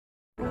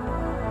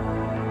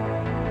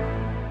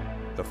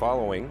The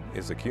following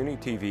is a CUNY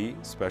TV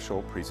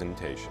special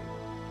presentation.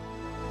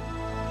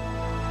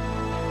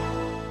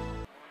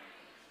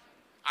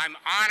 I'm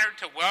honored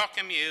to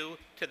welcome you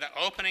to the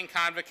opening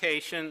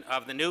convocation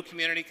of the new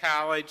community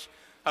college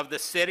of the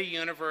City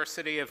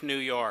University of New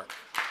York.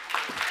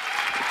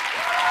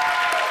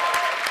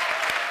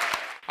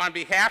 On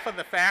behalf of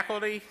the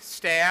faculty,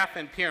 staff,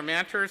 and peer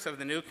mentors of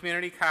the new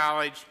community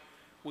college,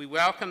 we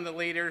welcome the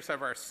leaders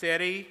of our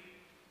city,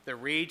 the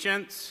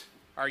regents,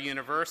 our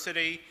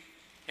university,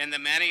 and the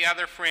many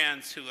other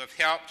friends who have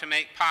helped to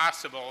make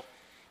possible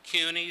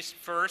CUNY's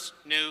first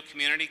new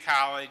community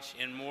college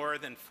in more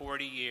than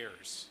 40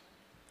 years.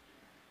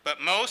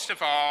 But most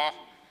of all,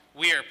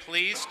 we are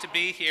pleased to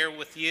be here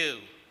with you,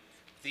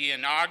 the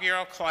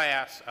inaugural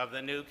class of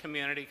the new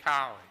community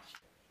college.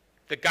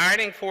 The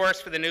guiding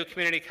force for the new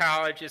community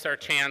college is our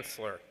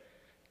Chancellor,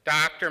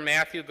 Dr.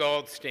 Matthew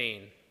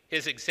Goldstein.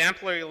 His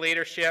exemplary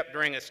leadership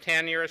during his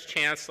tenure as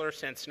Chancellor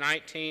since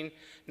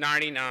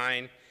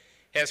 1999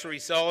 has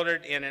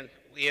resulted in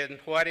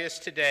what is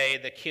today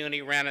the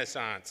CUNY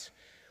Renaissance.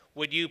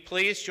 Would you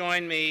please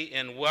join me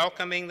in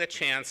welcoming the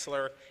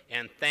Chancellor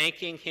and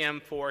thanking him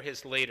for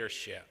his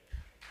leadership?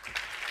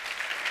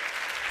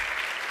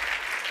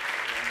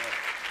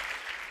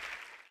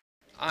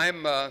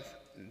 I'm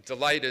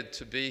delighted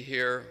to be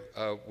here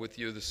with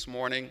you this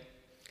morning.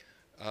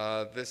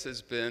 This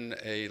has been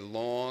a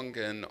long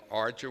and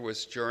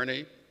arduous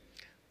journey,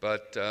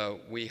 but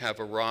we have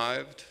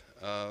arrived.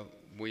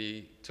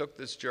 We took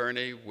this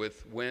journey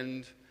with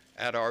wind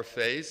at our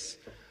face,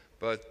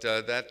 but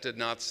that did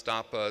not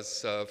stop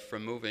us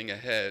from moving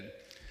ahead.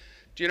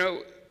 Do you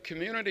know,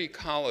 community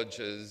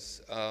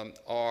colleges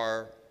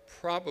are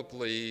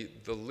probably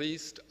the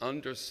least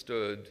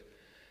understood,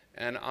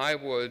 and I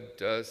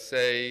would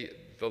say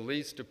the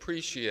least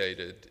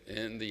appreciated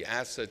in the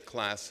asset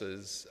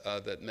classes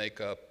that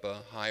make up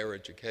higher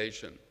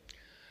education.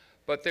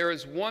 But there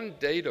is one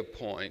data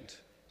point,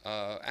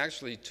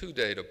 actually two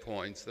data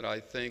points, that I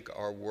think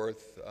are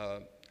worth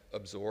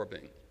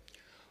absorbing.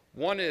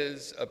 One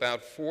is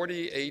about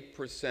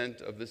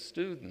 48% of the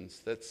students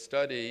that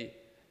study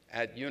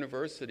at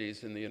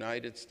universities in the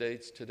United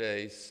States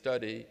today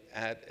study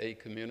at a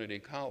community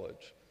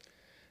college.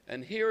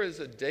 And here is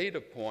a data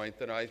point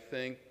that I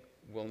think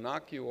will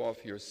knock you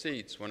off your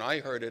seats. When I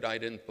heard it, I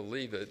didn't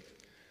believe it,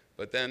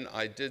 but then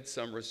I did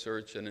some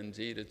research, and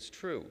indeed it's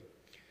true.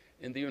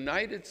 In the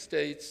United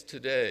States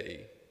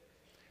today,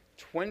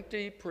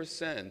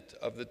 20%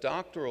 of the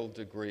doctoral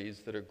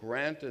degrees that are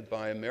granted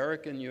by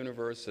American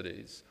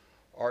universities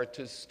are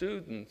to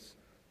students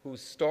who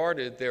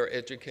started their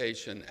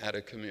education at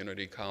a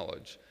community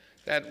college.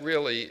 That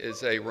really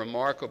is a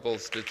remarkable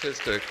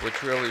statistic,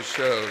 which really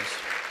shows.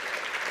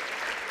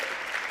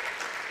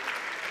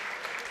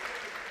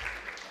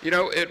 You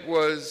know, it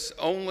was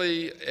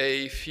only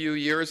a few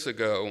years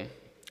ago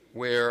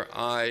where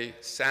I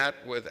sat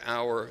with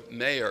our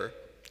mayor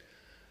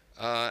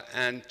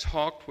and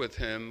talked with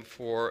him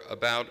for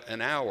about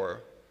an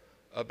hour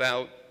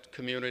about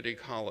community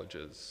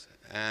colleges.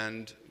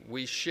 And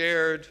we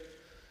shared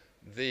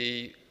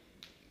the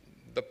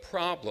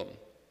problem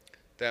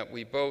that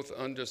we both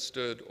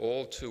understood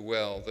all too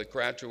well, that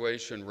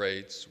graduation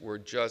rates were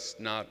just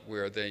not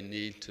where they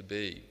need to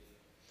be.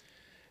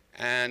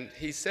 And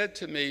he said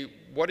to me,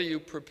 "What are you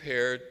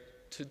prepared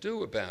to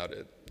do about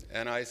it?"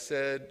 And I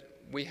said,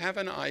 "We have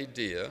an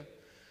idea,"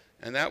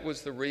 and that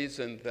was the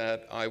reason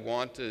that I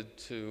wanted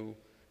to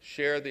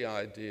share the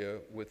idea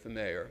with the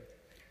mayor.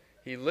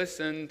 He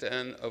listened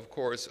and, of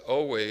course,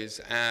 always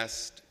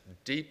asked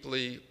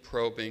deeply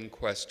probing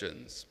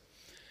questions.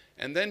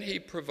 And then he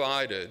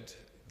provided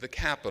the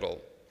capital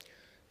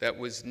that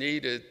was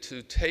needed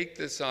to take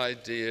this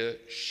idea,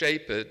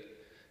 shape it,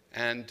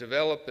 and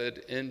develop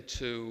it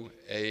into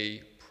a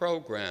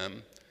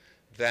program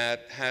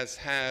that has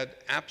had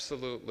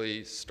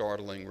absolutely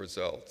startling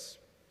results.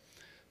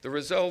 The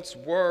results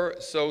were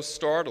so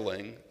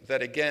startling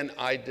that, again,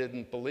 I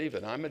didn't believe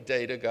it. I'm a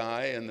data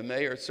guy, and the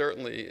mayor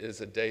certainly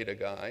is a data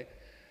guy.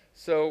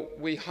 So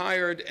we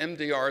hired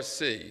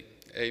MDRC,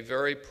 a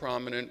very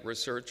prominent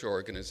research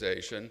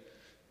organization,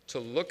 to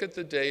look at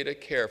the data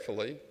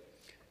carefully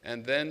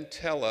and then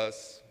tell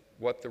us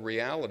what the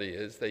reality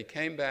is. They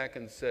came back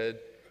and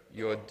said,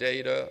 "Your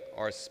data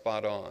are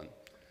spot on.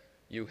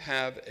 You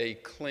have a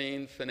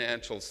clean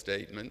financial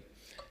statement,"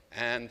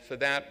 and for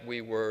that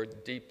we were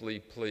deeply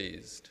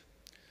pleased.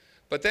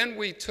 But then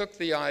we took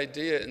the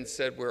idea and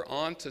said, we're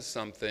on to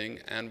something,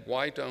 and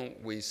why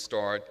don't we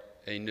start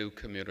a new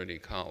community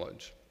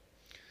college?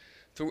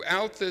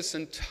 Throughout this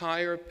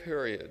entire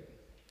period,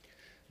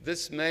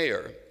 this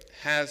mayor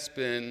has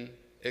been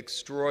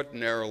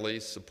extraordinarily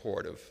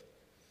supportive.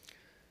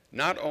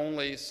 Not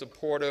only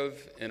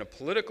supportive in a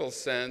political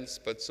sense,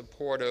 but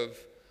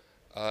supportive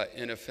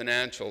in a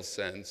financial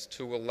sense,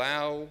 to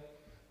allow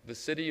the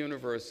City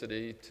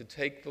University to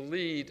take the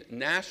lead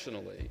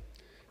nationally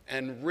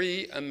and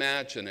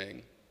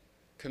reimagining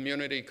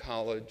community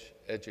college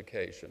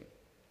education.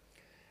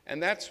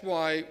 And that's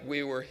why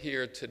we were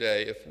here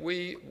today. If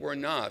we were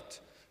not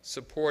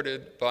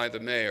supported by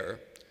the mayor,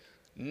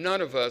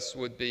 none of us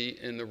would be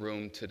in the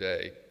room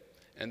today.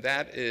 And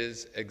that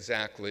is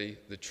exactly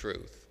the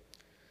truth.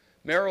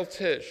 Merrill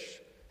Tisch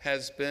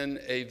has been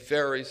a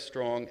very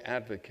strong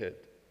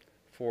advocate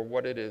for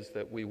what it is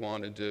that we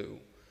want to do.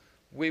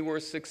 We were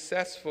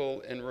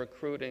successful in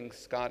recruiting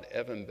Scott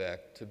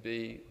Evenbeck to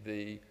be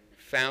the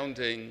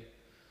founding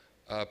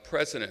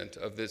president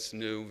of this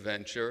new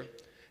venture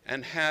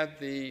and had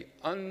the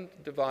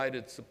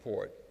undivided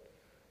support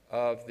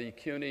of the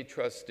CUNY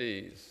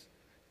trustees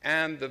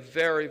and the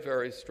very,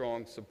 very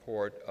strong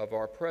support of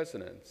our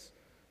presidents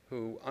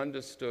who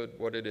understood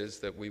what it is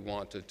that we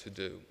wanted to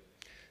do.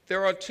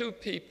 There are two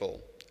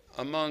people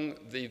among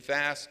the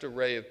vast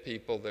array of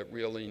people that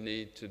really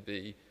need to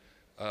be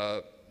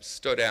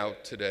stood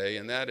out today,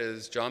 and that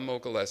is John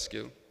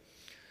Mogilescu,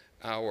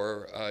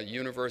 our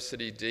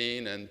university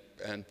dean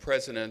and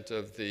president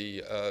of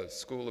the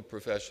School of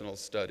Professional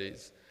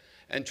Studies,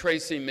 and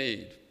Tracy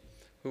Mead,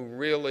 who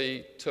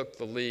really took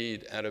the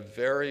lead at a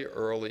very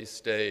early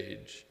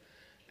stage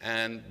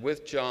and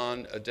with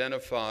John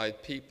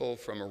identified people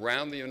from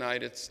around the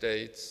United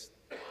States,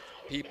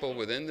 people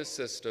within the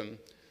system,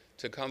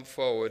 to come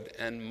forward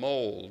and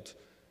mold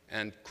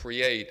and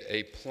create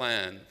a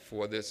plan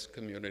for this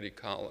community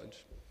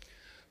college.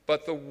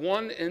 But the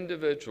one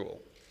individual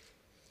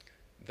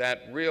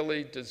that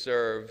really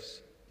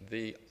deserves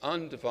the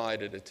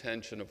undivided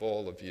attention of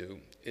all of you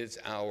is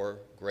our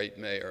great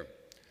mayor.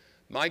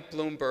 Mike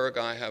Bloomberg,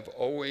 I have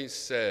always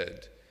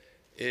said,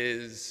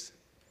 is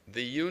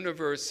the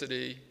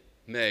university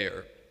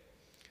mayor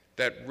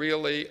that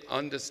really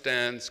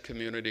understands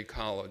community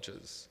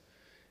colleges.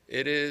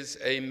 It is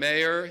a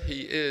mayor,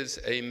 he is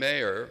a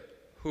mayor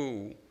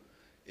who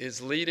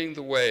is leading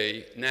the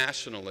way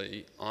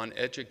nationally on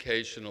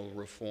educational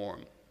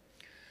reform.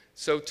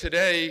 So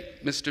today,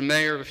 Mr.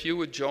 Mayor, if you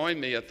would join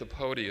me at the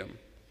podium,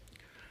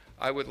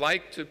 I would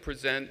like to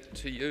present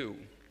to you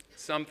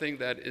something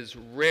that is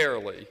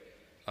rarely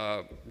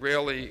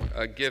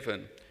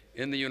given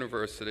in the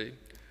university.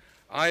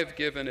 I have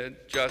given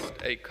it just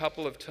a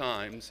couple of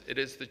times. It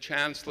is the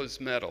Chancellor's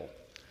Medal,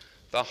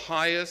 the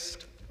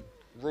highest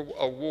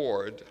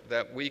award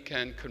that we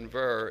can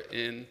confer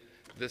in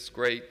this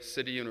great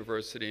city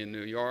university in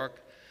New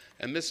York.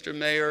 And Mr.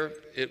 Mayor,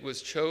 it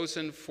was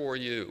chosen for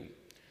you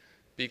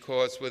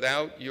because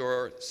without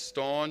your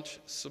staunch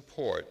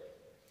support,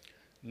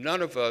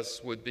 none of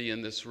us would be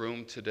in this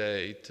room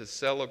today to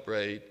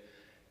celebrate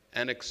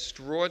an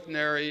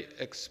extraordinary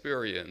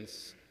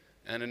experience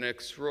and an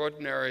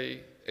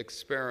extraordinary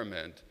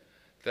experiment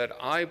that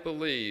I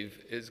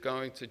believe is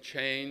going to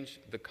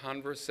change the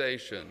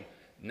conversation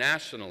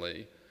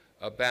nationally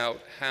about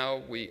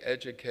how we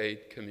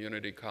educate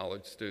community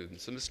college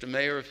students. So, Mr.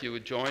 Mayor, if you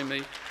would join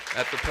me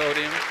at the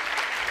podium.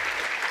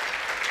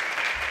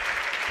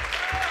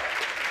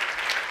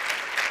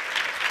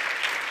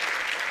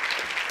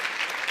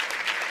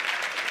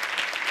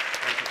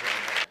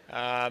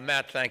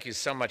 Matt, thank you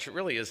so much. It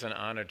really is an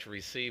honor to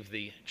receive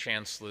the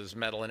Chancellor's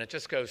Medal, and it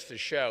just goes to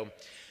show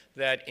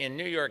that in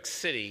New York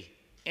City,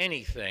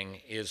 anything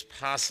is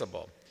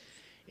possible.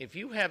 If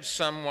you have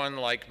someone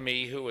like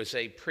me who is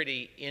a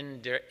pretty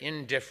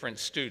indifferent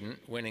student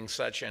winning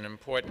such an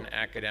important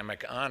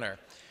academic honor,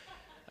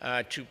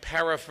 to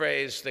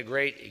paraphrase the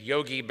great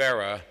Yogi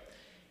Berra,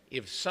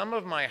 if some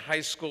of my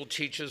high school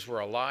teachers were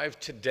alive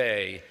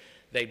today,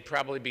 they'd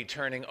probably be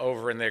turning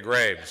over in their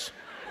graves.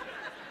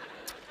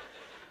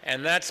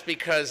 And that's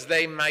because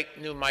they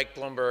knew Mike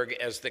Bloomberg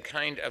as the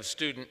kind of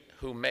student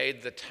who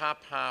made the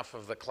top half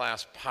of the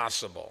class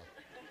possible.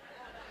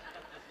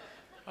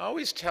 I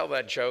always tell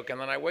that joke, and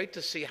then I wait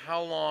to see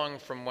how long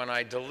from when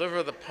I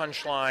deliver the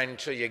punchline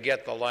till you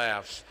get the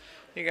laughs.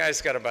 You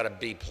guys got about a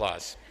B+.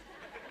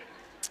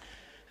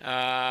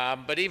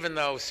 But even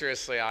though,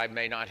 seriously, I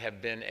may not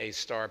have been a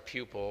star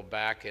pupil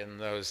back in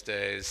those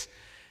days,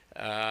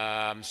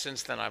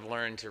 since then I've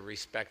learned to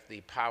respect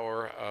the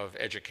power of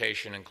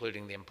education,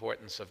 including the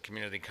importance of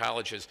community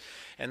colleges.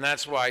 And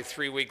that's why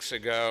 3 years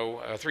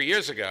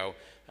ago,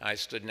 I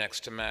stood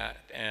next to Matt,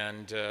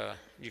 and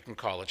you can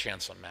call it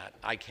Chancellor Matt.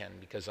 I can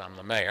because I'm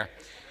the mayor.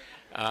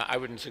 I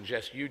wouldn't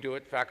suggest you do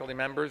it, faculty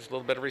members, a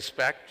little bit of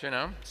respect, you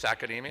know, it's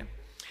academia.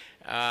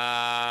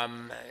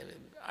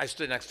 I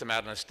stood next to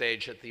Matt on a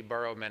stage at the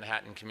Borough of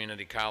Manhattan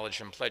Community College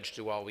and pledged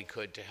to do all we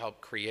could to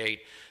help create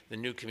the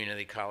new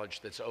community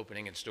college that's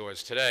opening its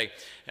doors today.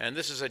 And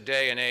this is a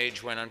day and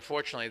age when,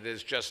 unfortunately,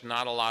 there's just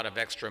not a lot of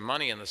extra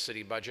money in the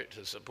city budget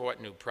to support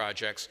new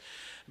projects.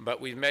 But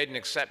we've made an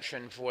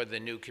exception for the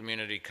new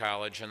community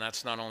college, and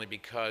that's not only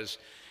because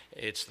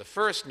it's the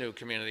first new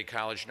community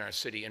college in our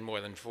city in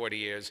more than 40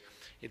 years,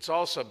 it's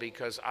also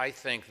because I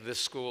think this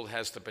school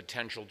has the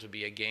potential to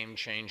be a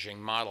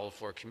game-changing model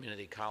for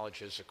community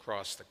colleges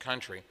across the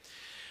country.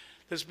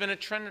 There's been a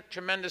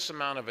tremendous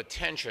amount of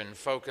attention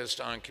focused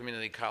on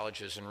community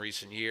colleges in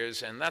recent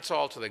years, and that's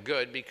all to the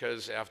good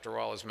because, after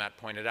all, as Matt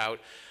pointed out,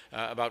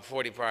 about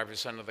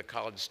 45% of the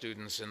college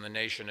students in the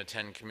nation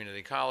attend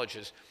community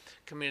colleges.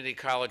 Community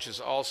colleges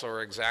also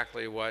are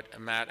exactly what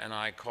Matt and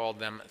I called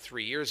them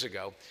 3 years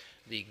ago,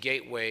 the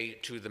gateway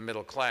to the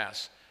middle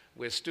class.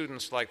 where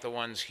students like the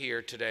ones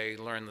here today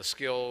learn the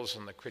skills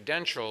and the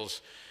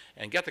credentials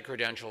and get the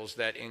credentials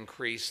that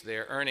increase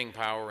their earning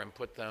power and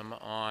put them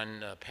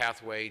on a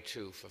pathway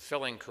to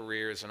fulfilling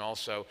careers and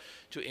also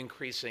to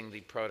increasing the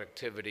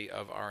productivity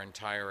of our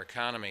entire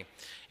economy.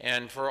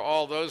 And for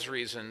all those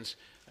reasons,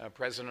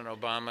 President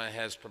Obama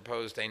has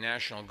proposed a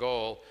national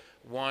goal.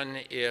 One,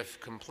 if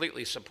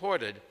completely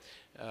supported,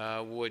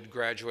 would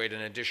graduate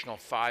an additional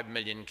 5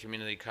 million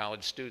community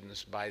college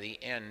students by the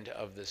end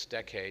of this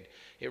decade.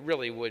 It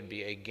really would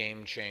be a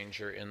game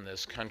changer in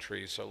this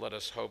country, so let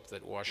us hope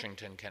that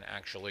Washington can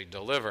actually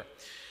deliver.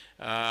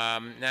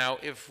 Now,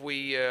 if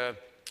we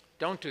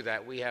don't do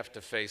that, we have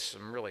to face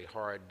some really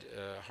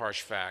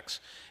harsh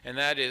facts. And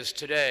that is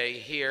today,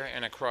 here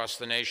and across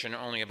the nation,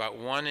 only about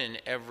 1 in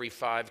every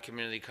 5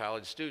 community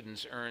college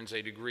students earns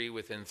a degree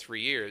within 3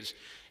 years,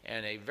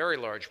 and a very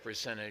large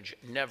percentage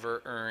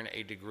never earn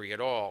a degree at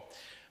all.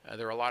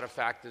 There are a lot of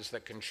factors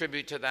that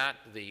contribute to that: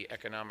 the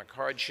economic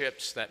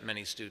hardships that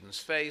many students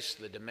face,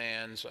 the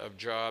demands of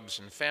jobs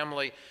and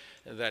family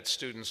that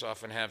students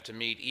often have to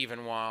meet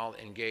even while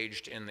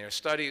engaged in their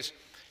studies,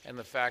 and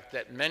the fact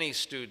that many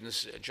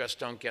students just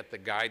don't get the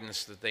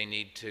guidance that they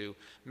need to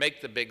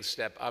make the big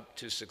step up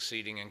to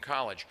succeeding in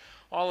college.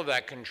 All of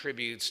that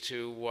contributes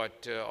to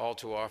what all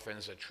too often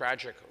is a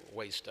tragic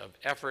waste of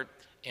effort,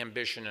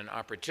 ambition, and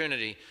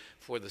opportunity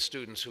for the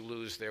students who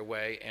lose their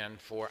way and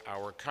for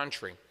our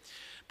country.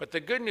 But the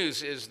good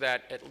news is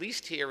that, at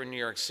least here in New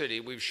York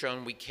City, we've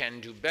shown we can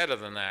do better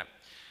than that.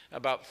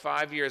 About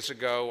 5 years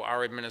ago,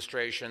 our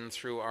administration,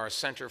 through our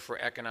Center for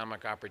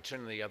Economic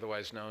Opportunity,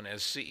 otherwise known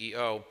as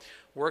CEO,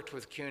 worked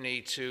with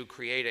CUNY to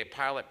create a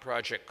pilot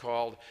project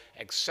called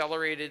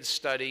Accelerated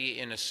Study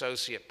in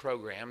Associate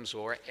Programs,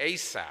 or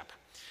ASAP.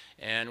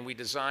 And we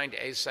designed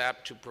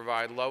ASAP to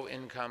provide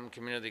low-income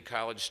community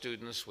college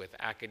students with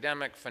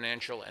academic,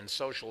 financial, and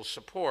social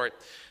support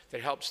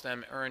that helps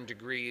them earn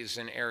degrees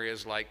in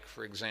areas like,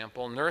 for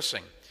example,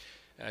 nursing.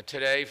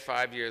 Today,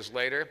 5 years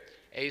later,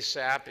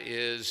 ASAP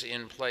is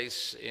in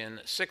place in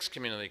 6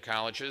 community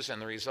colleges,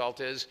 and the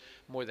result is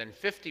more than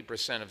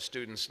 50% of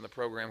students in the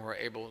program are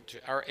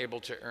able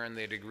to earn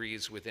their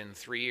degrees within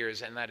 3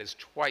 years, and that is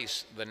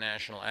twice the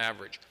national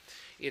average.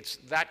 It's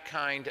that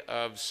kind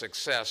of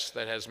success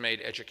that has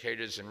made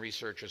educators and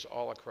researchers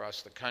all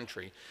across the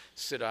country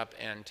sit up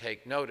and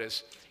take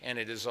notice, and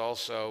it has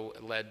also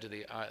led to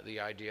the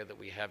idea that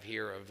we have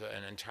here of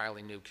an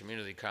entirely new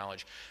community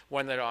college,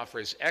 one that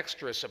offers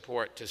extra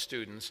support to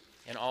students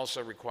and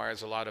also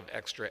requires a lot of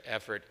extra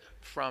effort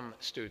from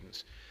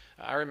students.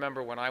 I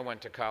remember when I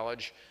went to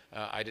college,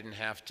 I didn't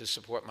have to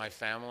support my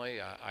family.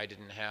 I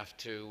didn't have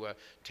to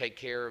take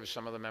care of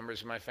some of the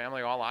members of my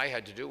family. All I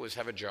had to do was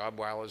have a job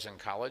while I was in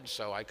college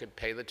so I could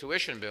pay the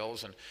tuition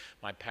bills, and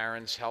my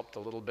parents helped a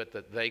little bit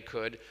that they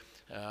could.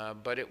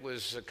 But it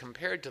was,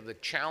 compared to the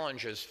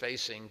challenges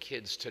facing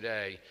kids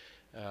today,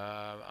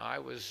 I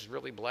was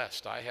really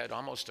blessed. I had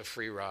almost a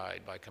free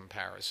ride by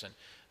comparison.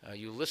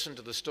 You listen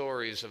to the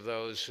stories of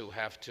those who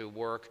have to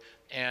work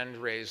and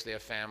raise their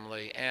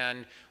family,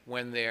 and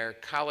when they're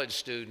college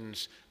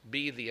students,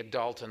 be the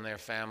adult in their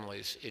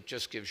families. It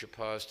just gives you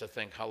pause to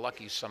think how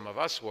lucky some of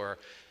us were,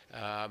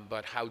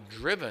 but how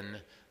driven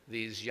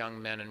these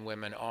young men and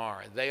women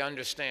are. They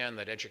understand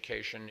that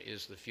education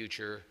is the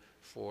future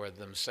for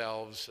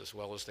themselves, as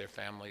well as their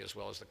family, as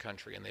well as the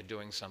country, and they're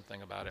doing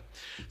something about it.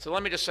 So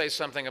let me just say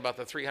something about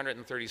the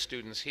 330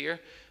 students here.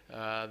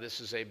 This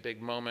is a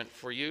big moment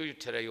for you.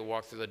 Today you'll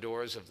walk through the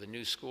doors of the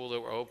new school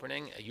that we're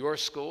opening, your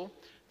school,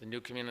 the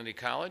new community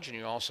college, and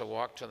you also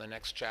walk to the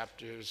next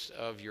chapters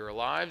of your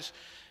lives.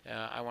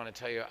 I want to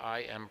tell you, I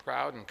am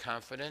proud and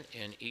confident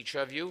in each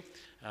of you.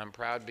 I'm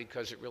proud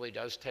because it really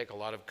does take a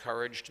lot of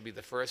courage to be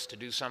the first to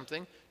do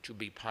something, to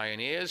be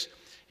pioneers.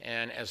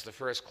 And as the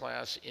first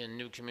class in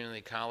New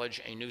Community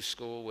College, a new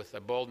school with a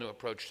bold new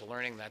approach to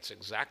learning, that's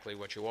exactly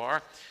what you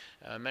are.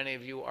 Many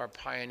of you are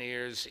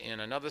pioneers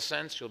in another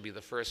sense. You'll be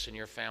the first in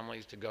your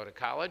families to go to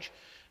college.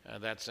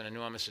 That's an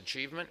enormous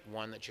achievement,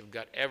 one that you've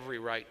got every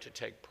right to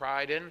take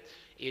pride in.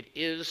 It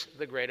is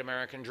the great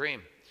American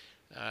dream.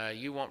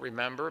 You won't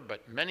remember,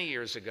 but many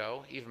years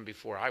ago, even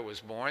before I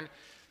was born,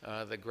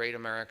 the great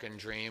American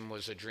dream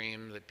was a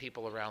dream that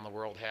people around the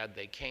world had.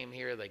 They came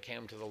here, they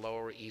came to the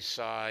Lower East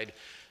Side.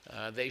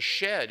 They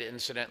shed,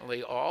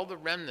 incidentally, all the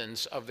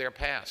remnants of their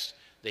past.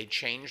 They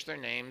changed their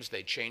names,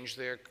 they changed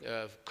their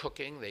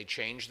cooking, they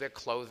changed their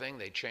clothing,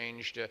 they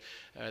changed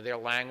their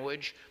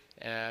language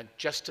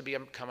just to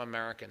become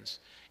Americans.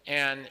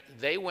 And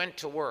they went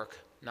to work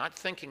not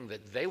thinking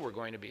that they were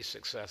going to be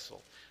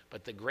successful,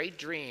 but the great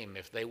dream,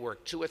 if they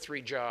worked 2 or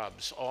 3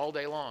 jobs all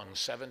day long,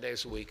 7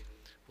 days a week,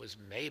 was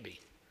maybe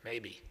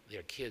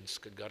their kids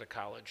could go to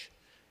college.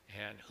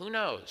 And who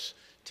knows,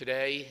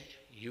 today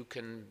you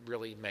can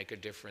really make a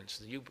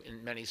difference. You,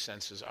 in many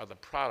senses, are the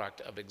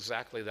product of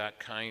exactly that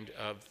kind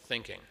of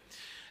thinking.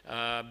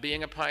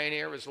 Being a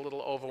pioneer is a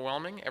little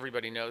overwhelming.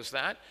 Everybody knows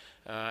that.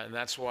 And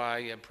that's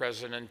why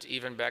President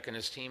Evenbeck and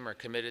his team are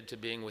committed to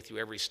being with you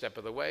every step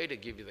of the way, to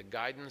give you the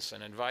guidance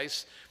and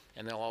advice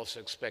and they'll also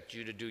expect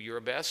you to do your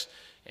best.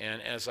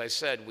 And as I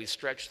said, we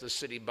stretched the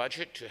city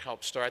budget to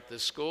help start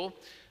this school.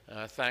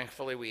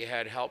 Thankfully, we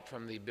had help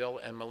from the Bill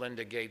and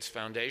Melinda Gates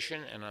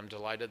Foundation, and I'm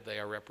delighted they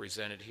are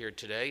represented here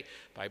today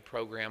by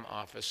Program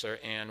Officer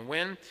Ann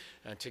Wynn.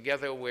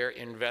 Together, we're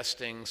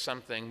investing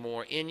something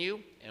more in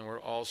you, and we're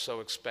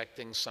also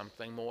expecting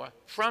something more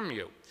from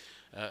you.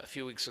 A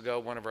few weeks ago,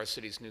 one of our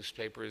city's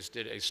newspapers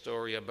did a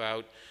story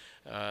about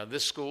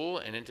this school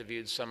and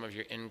interviewed some of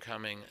your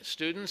incoming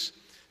students.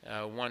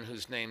 One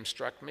whose name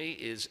struck me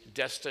is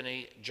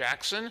Destiny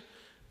Jackson.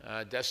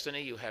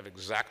 Destiny, you have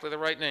exactly the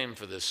right name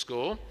for this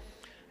school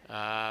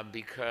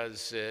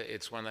because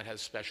it's one that has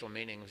special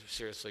meaning,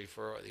 seriously,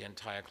 for the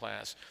entire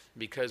class,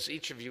 because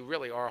each of you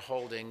really are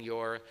holding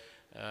your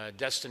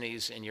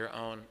destinies in your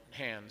own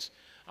hands.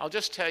 I'll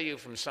just tell you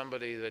from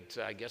somebody that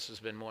I guess has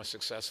been more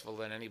successful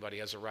than anybody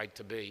has a right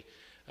to be.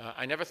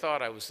 I never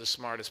thought I was the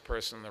smartest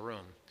person in the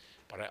room,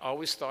 but I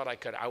always thought I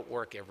could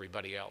outwork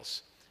everybody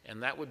else.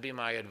 And that would be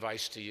my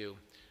advice to you.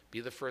 Be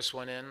the first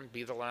one in,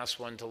 be the last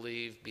one to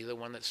leave, be the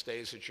one that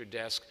stays at your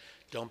desk.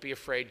 Don't be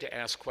afraid to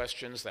ask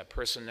questions. That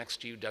person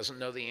next to you doesn't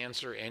know the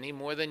answer any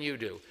more than you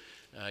do.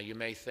 You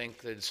may think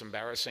that it's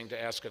embarrassing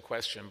to ask a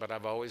question, but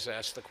I've always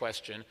asked the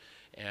question,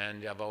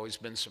 and I've always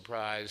been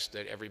surprised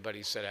that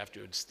everybody said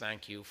afterwards,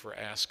 thank you for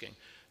asking.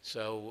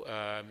 So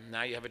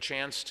now you have a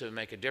chance to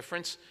make a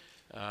difference.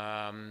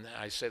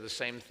 I say the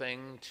same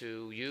thing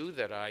to you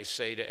that I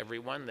say to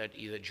everyone that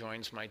either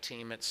joins my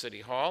team at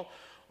City Hall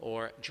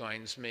or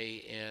joins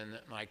me in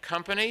my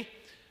company.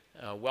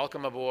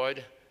 Welcome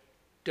aboard.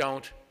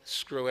 Don't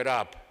screw it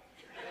up.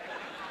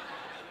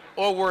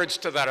 Or words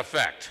to that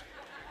effect.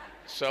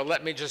 So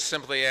let me just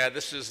simply add,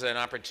 this is an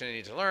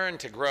opportunity to learn,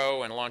 to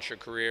grow, and launch your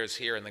careers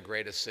here in the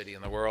greatest city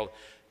in the world.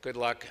 Good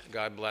luck.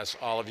 God bless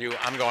all of you.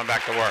 I'm going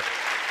back to work.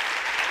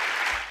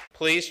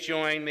 Please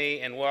join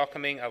me in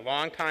welcoming a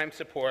longtime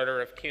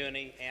supporter of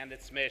CUNY and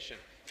its mission,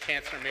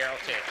 Chancellor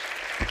Matthew.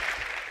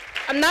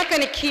 I'm not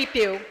going to keep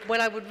you. What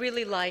I would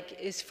really like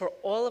is for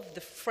all of the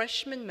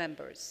freshman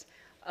members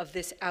of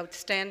this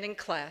outstanding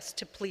class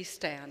to please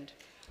stand.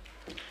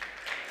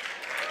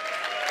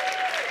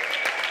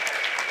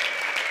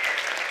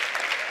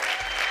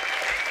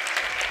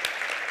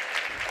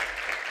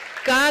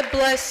 God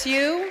bless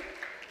you.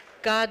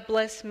 God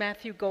bless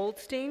Matthew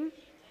Goldstein.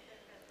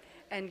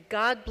 And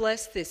God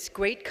bless this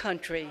great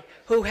country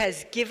who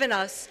has given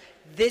us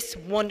this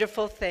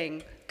wonderful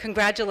thing.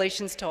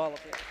 Congratulations to all of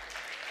you.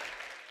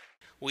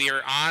 We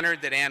are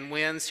honored that Ann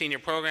Wynn, Senior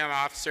Program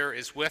Officer,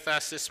 is with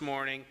us this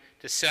morning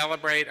to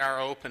celebrate our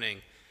opening.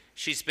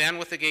 She's been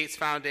with the Gates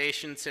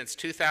Foundation since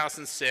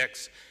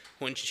 2006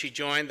 when she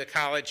joined the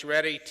College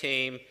Ready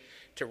team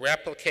to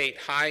replicate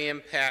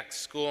high-impact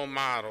school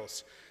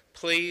models.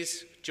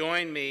 Please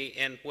join me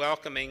in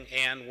welcoming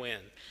Ann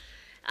Wynn.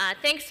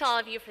 Thanks to all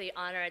of you for the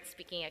honor at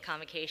speaking at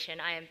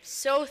Convocation. I am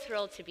so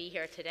thrilled to be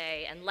here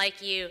today, and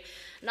like you,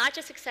 not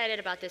just excited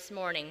about this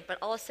morning, but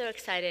also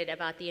excited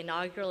about the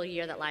inaugural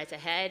year that lies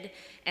ahead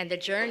and the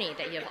journey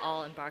that you have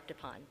all embarked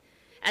upon.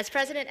 As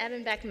President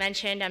Evenbeck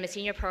mentioned, I'm a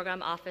senior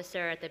program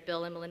officer at the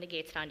Bill and Melinda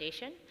Gates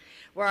Foundation,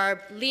 where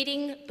our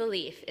leading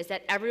belief is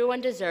that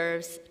everyone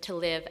deserves to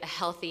live a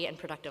healthy and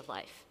productive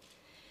life.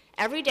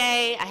 Every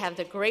day, I have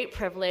the great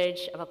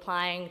privilege of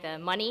applying the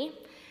money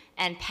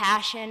and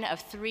passion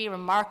of three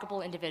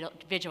remarkable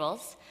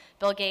individuals,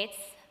 Bill Gates,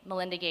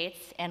 Melinda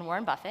Gates, and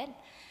Warren Buffett,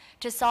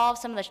 to solve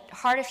some of the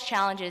hardest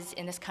challenges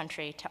in this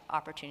country to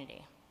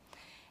opportunity.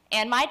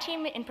 And my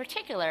team in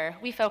particular,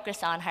 we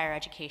focus on higher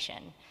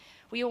education.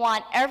 We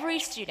want every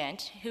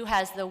student who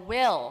has the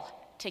will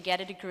to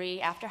get a degree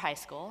after high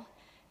school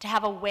to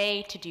have a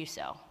way to do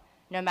so,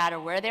 no matter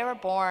where they were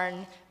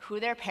born, who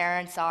their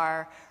parents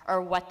are,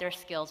 or what their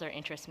skills or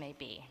interests may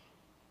be.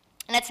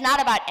 And it's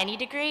not about any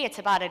degree, it's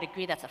about a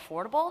degree that's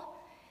affordable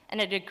and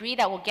a degree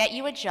that will get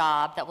you a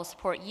job that will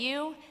support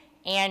you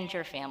and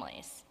your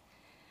families.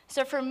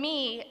 So for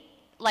me,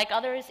 like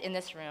others in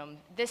this room,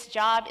 this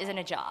job isn't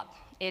a job.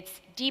 It's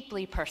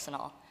deeply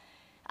personal.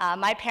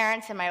 My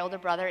parents and my older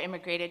brother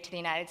immigrated to the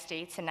United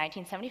States in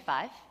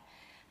 1975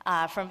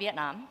 from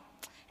Vietnam.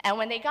 And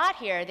when they got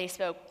here, they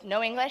spoke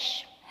no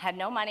English, had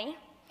no money,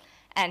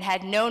 and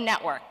had no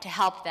network to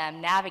help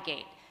them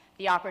navigate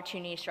the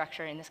opportunity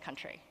structure in this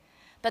country.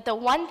 But the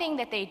one thing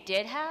that they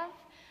did have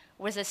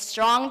was a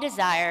strong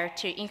desire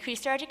to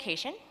increase their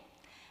education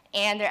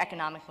and their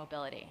economic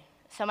mobility.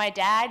 So my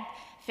dad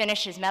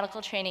finished his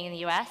medical training in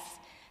the US,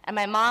 and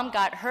my mom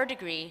got her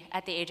degree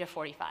at the age of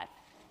 45.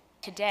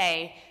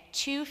 Today,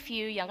 too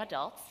few young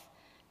adults,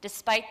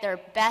 despite their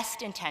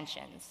best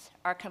intentions,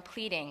 are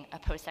completing a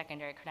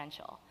post-secondary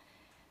credential.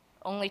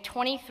 Only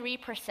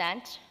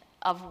 23%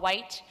 of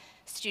white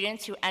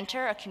students who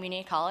enter a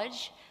community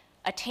college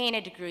attain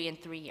a degree in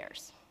 3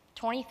 years.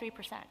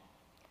 23%.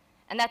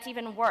 And that's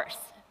even worse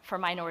for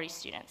minority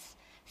students.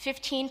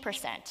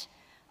 15%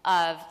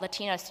 of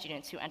Latino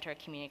students who enter a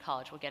community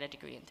college will get a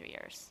degree in 3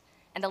 years,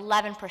 and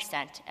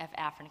 11% of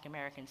African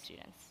American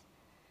students.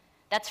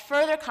 That's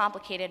further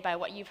complicated by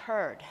what you've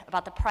heard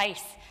about the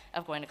price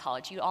of going to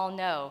college. You all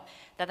know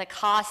that the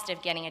cost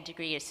of getting a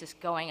degree is just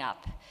going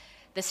up.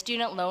 The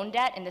student loan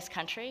debt in this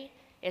country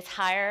is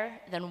higher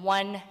than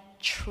 $1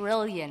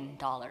 trillion.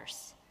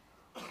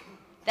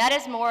 That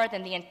is more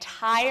than the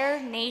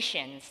entire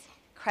nation's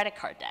credit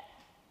card debt.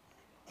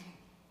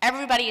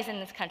 Everybody is in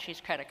this country's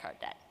credit card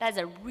debt. That is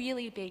a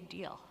really big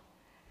deal.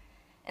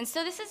 And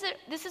so this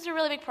is a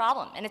really big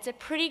problem, and it's a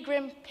pretty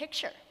grim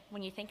picture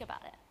when you think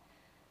about it.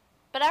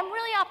 But I'm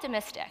really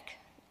optimistic,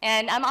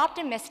 and I'm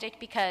optimistic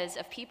because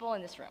of people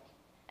in this room.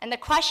 And the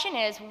question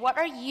is, what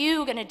are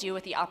you going to do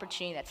with the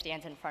opportunity that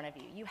stands in front of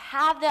you? You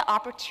have the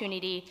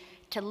opportunity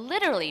to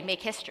literally make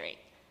history.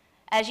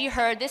 As you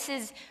heard, this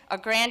is a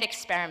grand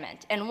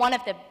experiment, and one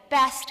of the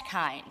best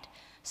kind.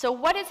 So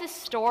what is the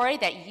story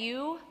that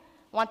you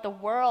want the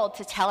world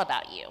to tell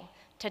about you?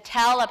 To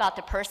tell about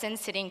the person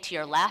sitting to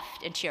your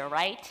left and to your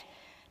right?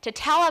 To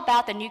tell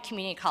about the new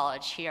community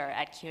college here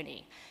at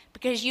CUNY?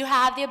 Because you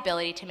have the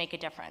ability to make a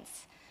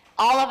difference.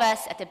 All of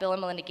us at the Bill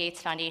and Melinda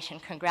Gates Foundation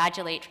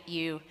congratulate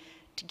you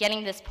to getting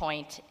to this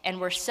point,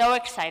 and we're so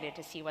excited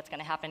to see what's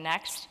going to happen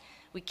next.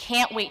 We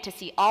can't wait to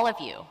see all of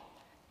you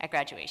at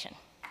graduation.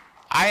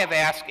 I have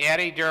asked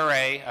Eddie Dure,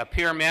 a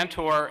peer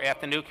mentor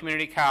at the new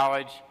community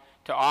college,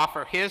 to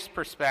offer his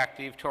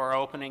perspective to our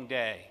opening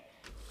day.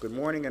 Good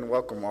morning and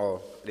welcome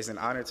all. It is an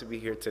honor to be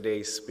here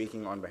today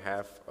speaking on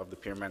behalf of the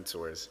peer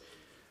mentors.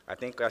 I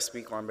think I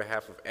speak on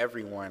behalf of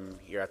everyone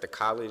here at the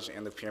college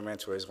and the peer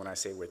mentors when I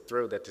say we're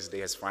thrilled that this day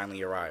has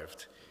finally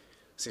arrived.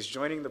 Since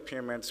joining the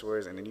peer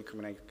mentors and the new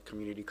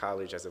community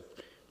college as a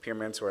peer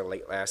mentor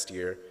late last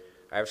year,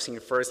 I have seen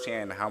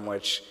firsthand how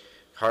much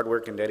hard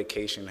work and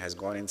dedication has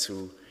gone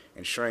into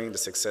ensuring the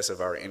success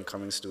of our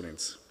incoming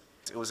students.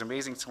 It was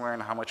amazing to learn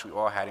how much we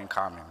all had in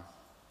common.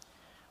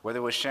 Whether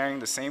it was sharing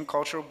the same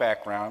cultural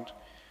background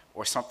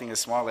or something as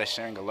small as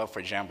sharing a love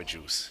for Jamba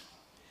Juice.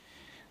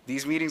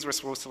 These meetings were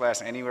supposed to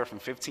last anywhere from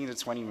 15 to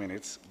 20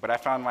 minutes, but I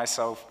found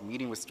myself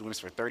meeting with students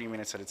for 30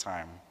 minutes at a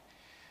time.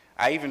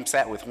 I even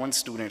sat with one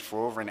student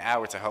for over an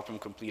hour to help him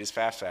complete his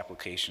FAFSA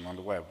application on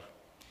the web.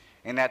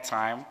 In that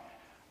time,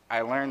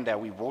 I learned that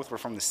we both were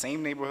from the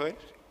same neighborhood,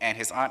 and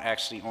his aunt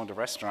actually owned a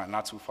restaurant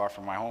not too far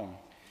from my home.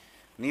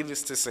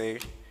 Needless to say,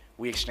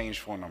 we exchanged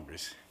phone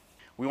numbers.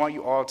 We want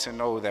you all to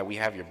know that we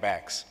have your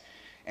backs.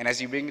 And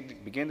as you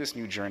begin this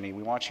new journey,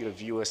 we want you to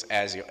view us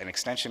as an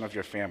extension of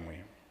your family.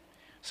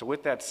 So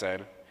with that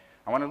said,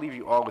 I want to leave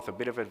you all with a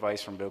bit of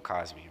advice from Bill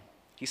Cosby.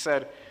 He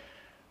said,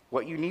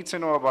 "What you need to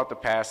know about the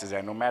past is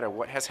that no matter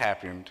what has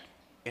happened,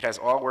 it has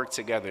all worked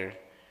together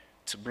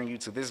to bring you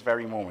to this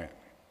very moment.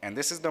 And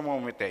this is the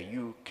moment that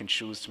you can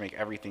choose to make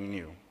everything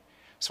new."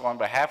 So on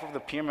behalf of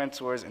the peer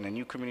mentors and the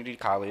new community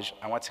college,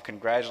 I want to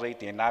congratulate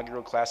the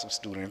inaugural class of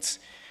students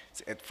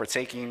for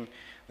taking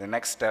the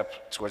next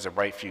step towards a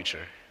bright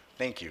future.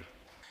 Thank you.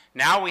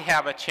 Now we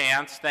have a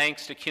chance,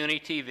 thanks to CUNY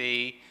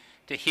TV,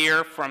 to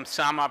hear from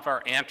some of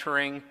our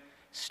entering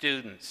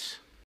students.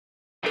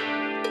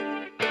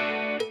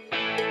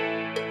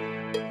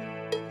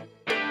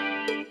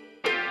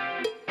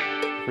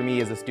 For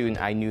me as a student,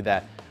 I knew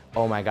that,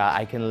 oh my God,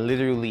 I can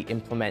literally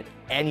implement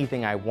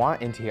anything I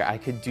want into here. I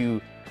could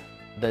do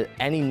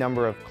any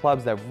number of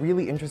clubs that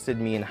really interested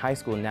me in high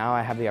school. Now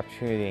I have the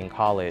opportunity in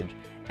college.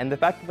 And the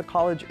fact that the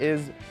college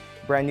is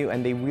brand new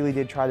and they really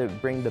did try to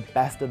bring the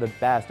best of the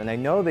best, and I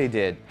know they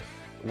did,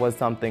 was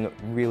something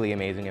really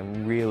amazing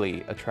and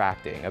really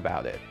attracting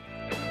about it.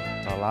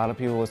 A lot of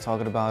people was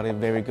talking about it,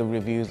 very good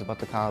reviews about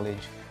the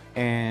college,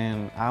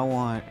 and I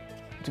want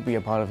to be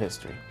a part of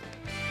history.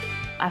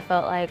 I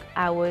felt like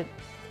I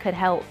could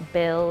help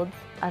build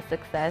a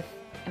success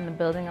in the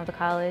building of the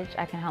college.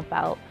 I can help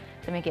out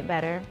to make it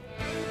better.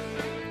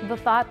 The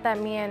thought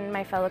that me and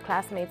my fellow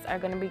classmates are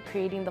going to be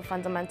creating the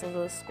fundamentals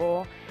of the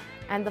school,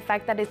 and the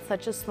fact that it's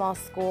such a small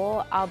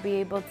school, I'll be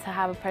able to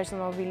have a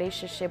personal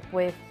relationship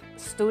with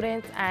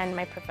students and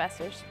my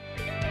professors.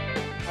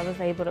 I was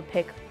able to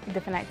pick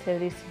different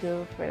activities to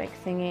do for like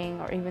singing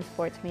or even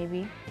sports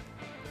maybe,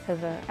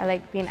 because I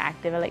like being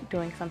active. I like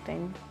doing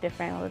something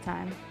different all the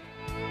time.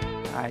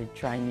 I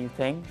try new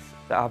things.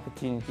 The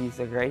opportunities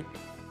are great,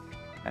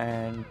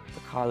 and the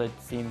college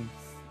seems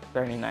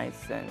very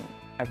nice, and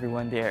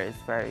everyone there is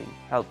very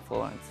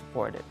helpful and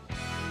supportive.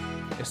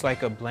 It's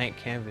like a blank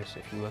canvas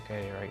if you look at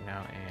it right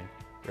now, and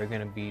we're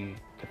gonna be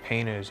the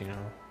painters, you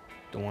know,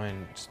 the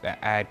ones that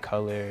add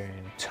color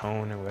and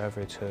tone or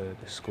whatever to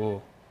the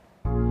school.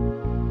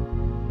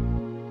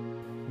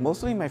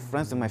 Mostly my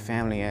friends and my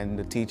family and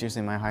the teachers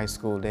in my high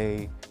school,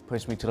 they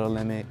pushed me to the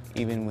limit,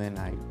 even when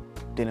I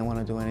didn't want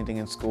to do anything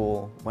in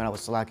school, when I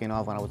was slacking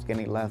off, when I was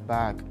getting left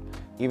back.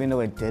 Even though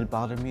it did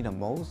bother me the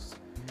most,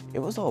 it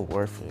was all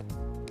worth it.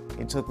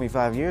 It took me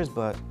 5 years,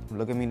 but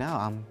look at me now.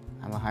 I'm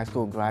a high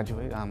school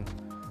graduate. I'm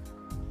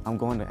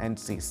going to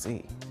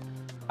NCC.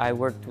 I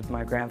worked with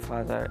my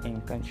grandfather in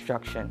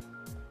construction,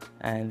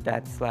 and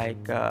that's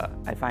like,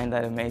 I find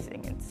that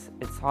amazing.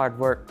 It's hard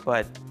work,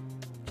 but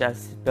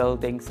just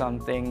building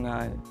something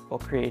or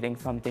creating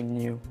something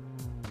new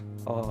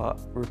or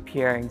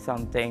repairing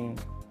something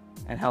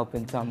and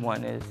helping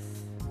someone is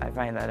I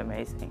find that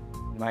amazing.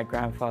 My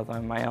grandfather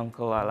and my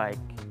uncle are like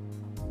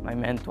my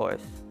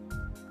mentors.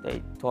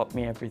 They taught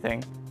me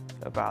everything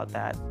about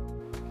that.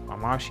 My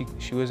mom,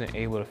 she wasn't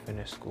able to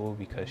finish school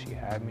because she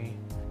had me.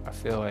 I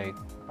feel like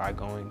by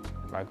going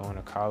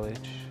to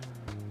college,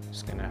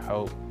 it's gonna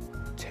help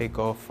take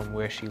off from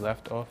where she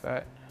left off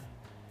at.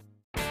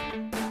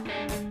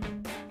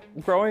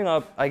 Growing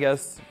up, I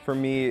guess, for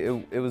me,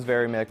 it was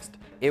very mixed.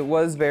 It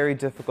was very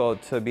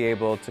difficult to be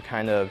able to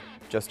kind of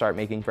just start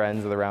making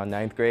friends at around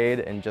 9th grade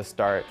and just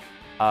start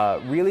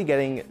really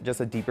getting just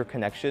a deeper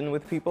connection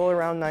with people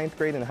around 9th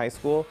grade in high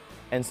school.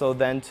 And so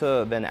then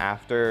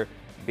after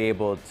be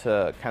able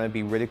to kind of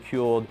be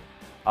ridiculed,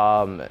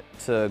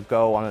 to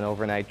go on an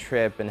overnight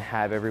trip and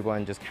have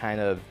everyone just kind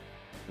of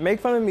make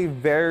fun of me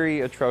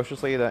very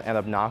atrociously and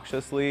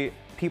obnoxiously.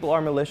 People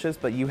are malicious,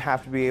 but you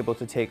have to be able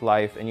to take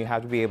life and you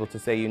have to be able to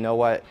say, you know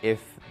what,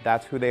 if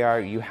that's who they are,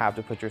 you have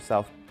to put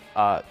yourself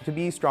to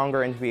be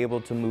stronger and to be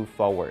able to move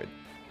forward.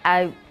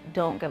 I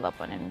don't give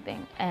up on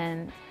anything,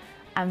 and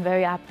I'm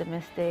very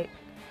optimistic.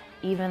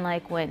 Even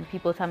like when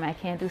people tell me I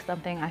can't do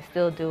something, I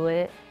still do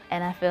it.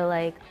 And I feel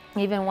like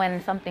even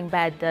when something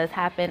bad does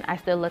happen, I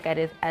still look at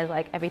it as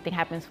like everything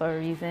happens for a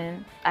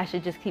reason. I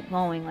should just keep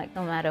going, like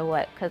no matter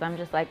what, because I'm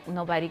just like,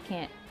 nobody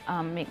can't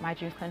make my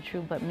dreams come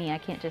true but me. I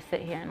can't just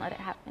sit here and let it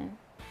happen.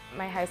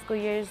 My high school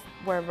years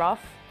were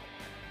rough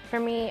for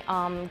me.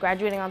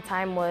 Graduating on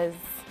time was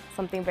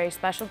something very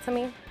special to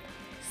me.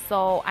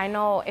 So I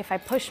know if I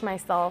push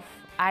myself,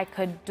 I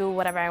could do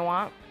whatever I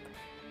want.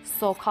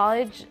 So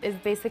college is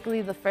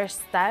basically the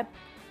first step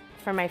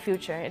for my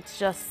future. It's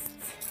just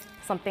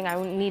something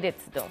I needed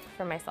to do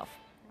for myself.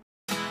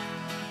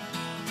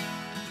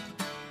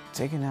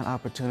 Taking on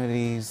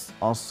opportunities,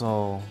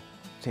 also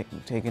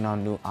taking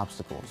on new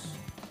obstacles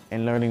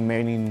and learning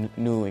many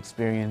new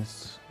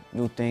experience,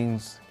 new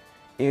things.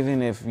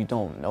 Even if you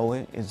don't know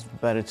it, it's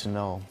better to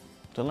know,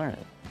 to learn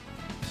it.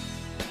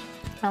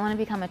 I want to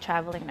become a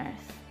traveling nurse.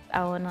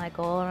 I want to like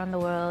go all around the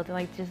world and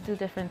like just do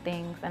different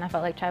things, and I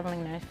felt like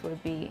traveling nurse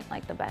would be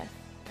like the best.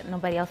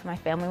 Nobody else in my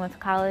family went to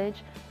college,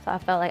 so I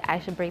felt like I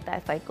should break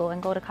that cycle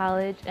and go to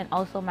college. And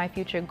also my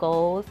future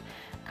goals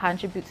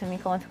contribute to me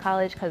going to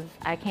college because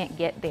I can't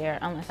get there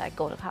unless I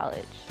go to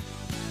college.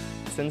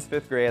 Since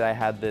 5th grade, I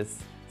had this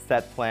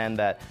set plan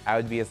that I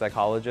would be a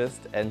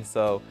psychologist, and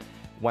so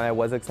when I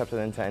was accepted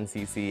into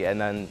NCC, and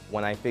then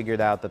when I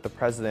figured out that the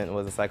president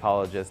was a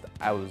psychologist,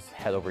 I was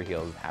head over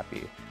heels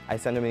happy. I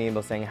sent him an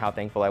email saying how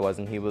thankful I was,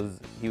 and he was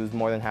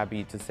more than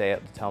happy to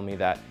tell me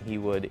that he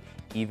would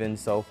even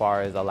so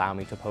far as allow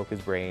me to poke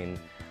his brain.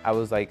 I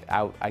was like,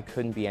 I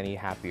couldn't be any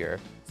happier.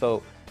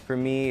 So for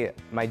me,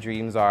 my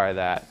dreams are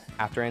that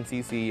after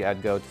NCC,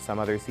 I'd go to some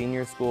other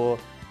senior school,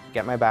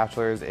 get my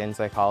bachelor's in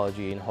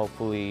psychology, and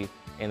hopefully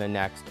in the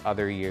next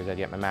other years I'd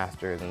get my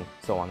master's and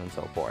so on and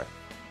so forth.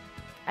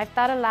 I've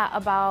thought a lot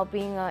about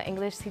being an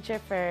English teacher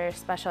for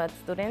special ed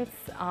students.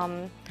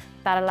 Thought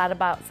a lot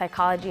about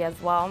psychology as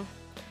well.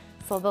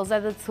 So those are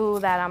the two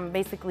that I'm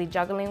basically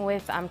juggling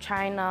with. I'm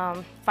trying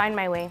to find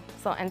my way.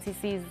 So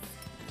NCC is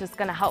just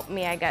gonna help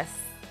me, I guess,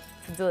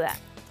 to do that.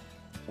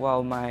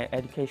 Well, my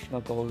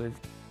educational goal is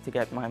to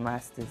get my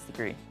master's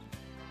degree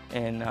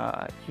in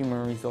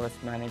human resource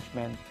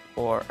management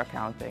or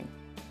accounting.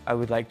 I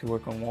would like to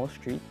work on Wall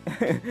Street.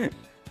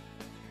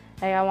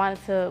 Like I wanted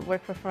to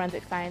work for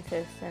forensic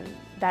scientists, and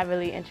that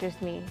really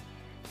interests me.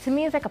 To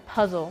me, it's like a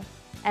puzzle,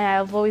 and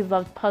I've always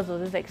loved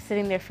puzzles. It's like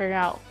sitting there figuring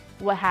out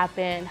what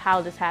happened,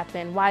 how this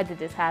happened, why did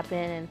this happen,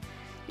 and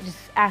just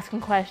asking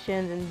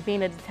questions and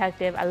being a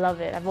detective. I love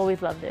it. I've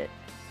always loved it.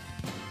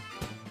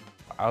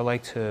 I would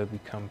like to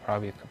become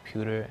probably a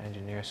computer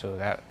engineer, so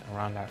that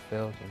around that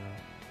field, you know,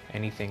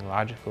 anything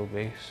logical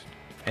based.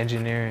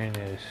 Engineering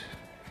is,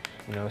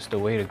 you know, it's the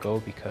way to go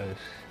because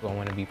I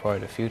want to be part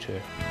of the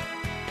future.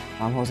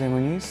 I'm Jose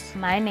Muniz.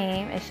 My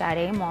name is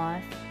Sade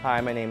Moss.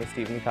 Hi, my name is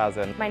Stephen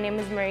Kazan. My name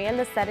is Maria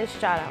Lisette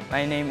Estrada.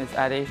 My name is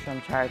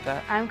Adeshram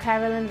Charta. I'm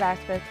Carolyn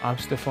Vasquez. I'm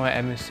Stefan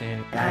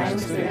Emerson. I'm a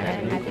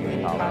student at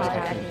CUNY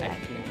College.